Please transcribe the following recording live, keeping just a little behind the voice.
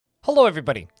Hello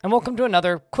everybody, and welcome to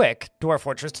another quick Dwarf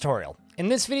Fortress tutorial. In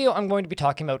this video, I'm going to be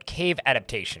talking about cave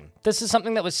adaptation. This is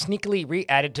something that was sneakily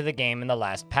re-added to the game in the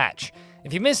last patch.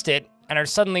 If you missed it, and are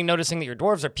suddenly noticing that your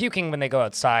dwarves are puking when they go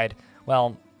outside,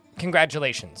 well,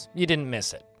 congratulations, you didn't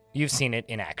miss it. You've seen it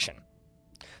in action.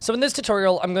 So in this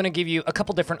tutorial, I'm going to give you a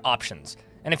couple different options,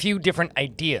 and a few different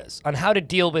ideas on how to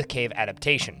deal with cave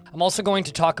adaptation. I'm also going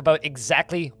to talk about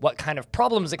exactly what kind of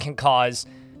problems it can cause,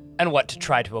 and what to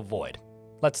try to avoid.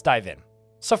 Let's dive in.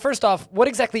 So first off, what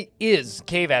exactly is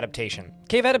cave adaptation?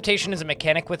 Cave adaptation is a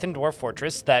mechanic within Dwarf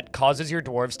Fortress that causes your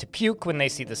dwarves to puke when they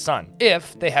see the sun,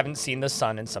 if they haven't seen the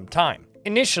sun in some time.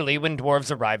 Initially, when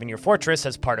dwarves arrive in your fortress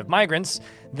as part of migrants,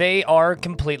 they are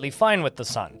completely fine with the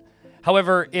sun.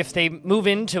 However, if they move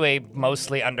into a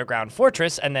mostly underground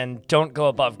fortress and then don't go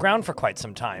above ground for quite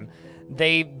some time,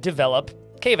 they develop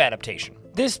cave adaptation.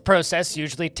 This process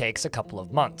usually takes a couple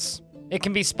of months. It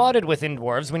can be spotted within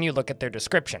dwarves when you look at their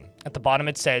description. At the bottom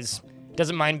it says,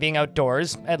 doesn't mind being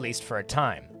outdoors, at least for a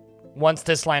time. Once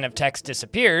this line of text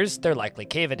disappears, they're likely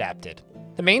cave adapted.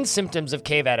 The main symptoms of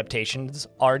cave adaptations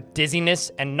are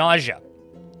dizziness and nausea.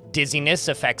 Dizziness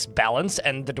affects balance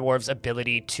and the dwarves'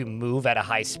 ability to move at a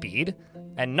high speed,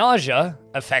 and nausea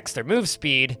affects their move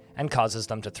speed and causes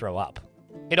them to throw up.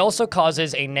 It also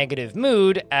causes a negative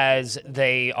mood as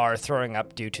they are throwing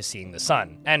up due to seeing the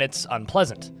sun, and it's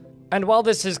unpleasant. And while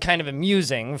this is kind of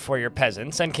amusing for your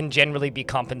peasants and can generally be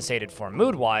compensated for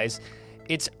mood-wise,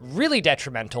 it's really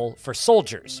detrimental for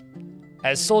soldiers,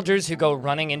 as soldiers who go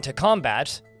running into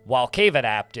combat while cave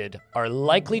adapted are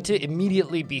likely to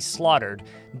immediately be slaughtered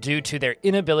due to their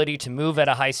inability to move at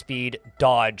a high speed,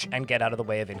 dodge, and get out of the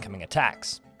way of incoming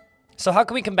attacks. So how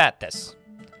can we combat this?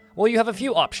 Well, you have a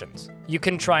few options. You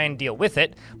can try and deal with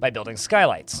it by building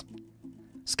skylights.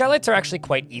 Skylights are actually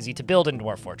quite easy to build in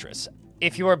Dwarf Fortress.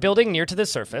 If you are building near to the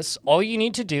surface, all you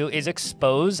need to do is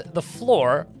expose the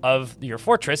floor of your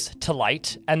fortress to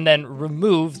light and then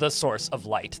remove the source of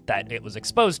light that it was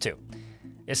exposed to.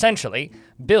 Essentially,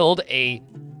 build a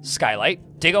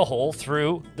skylight, dig a hole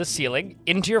through the ceiling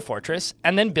into your fortress,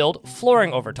 and then build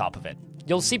flooring over top of it.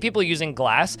 You'll see people using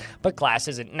glass, but glass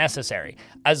isn't necessary.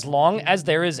 As long as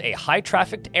there is a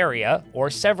high-trafficked area or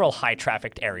several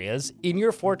high-trafficked areas in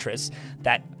your fortress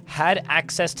that had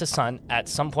access to sun at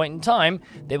some point in time,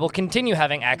 they will continue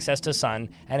having access to sun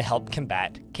and help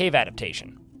combat cave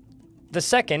adaptation. The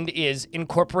second is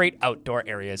incorporate outdoor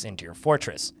areas into your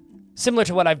fortress, similar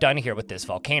to what I've done here with this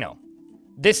volcano.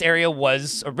 This area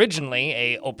was originally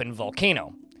an open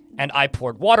volcano, and I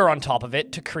poured water on top of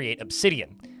it to create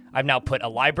obsidian. I've now put a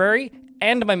library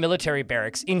and my military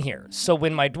barracks in here, so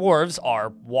when my dwarves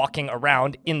are walking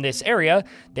around in this area,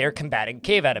 they're combating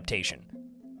cave adaptation.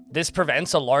 This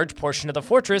prevents a large portion of the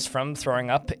fortress from throwing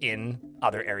up in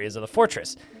other areas of the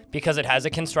fortress. Because it has a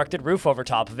constructed roof over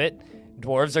top of it,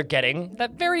 dwarves are getting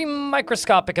that very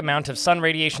microscopic amount of sun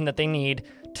radiation that they need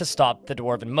to stop the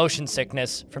dwarven motion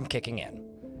sickness from kicking in.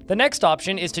 The next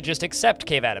option is to just accept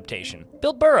cave adaptation.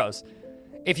 Build burrows.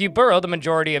 If you burrow the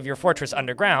majority of your fortress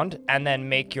underground and then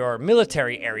make your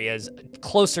military areas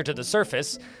closer to the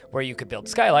surface where you could build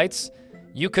skylights,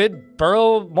 you could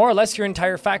burrow more or less your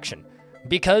entire faction.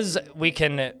 Because we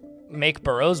can make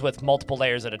burrows with multiple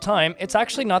layers at a time, it's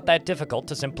actually not that difficult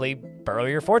to simply burrow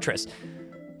your fortress.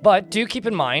 But do keep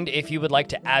in mind, if you would like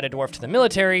to add a dwarf to the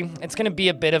military, it's going to be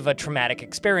a bit of a traumatic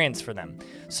experience for them.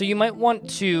 So you might want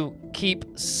to keep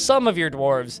some of your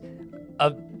dwarves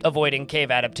avoiding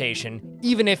cave adaptation,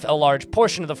 even if a large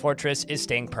portion of the fortress is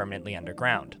staying permanently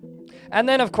underground. And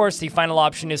then, of course, the final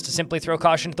option is to simply throw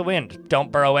caution to the wind.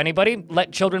 Don't burrow anybody,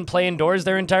 let children play indoors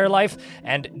their entire life,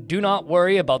 and do not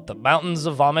worry about the mountains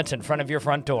of vomit in front of your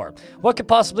front door. What could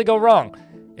possibly go wrong?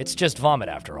 It's just vomit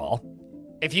after all.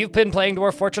 If you've been playing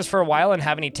Dwarf Fortress for a while and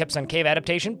have any tips on cave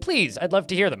adaptation, please, I'd love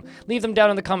to hear them. Leave them down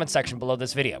in the comments section below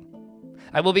this video.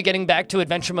 I will be getting back to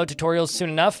adventure mode tutorials soon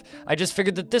enough. I just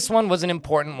figured that this one was an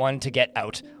important one to get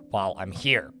out while I'm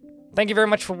here. Thank you very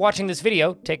much for watching this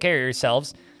video. Take care of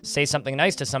yourselves, say something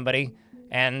nice to somebody,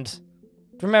 and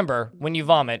remember, when you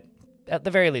vomit, at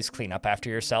the very least clean up after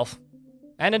yourself.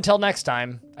 And until next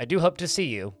time, I do hope to see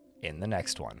you in the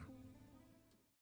next one.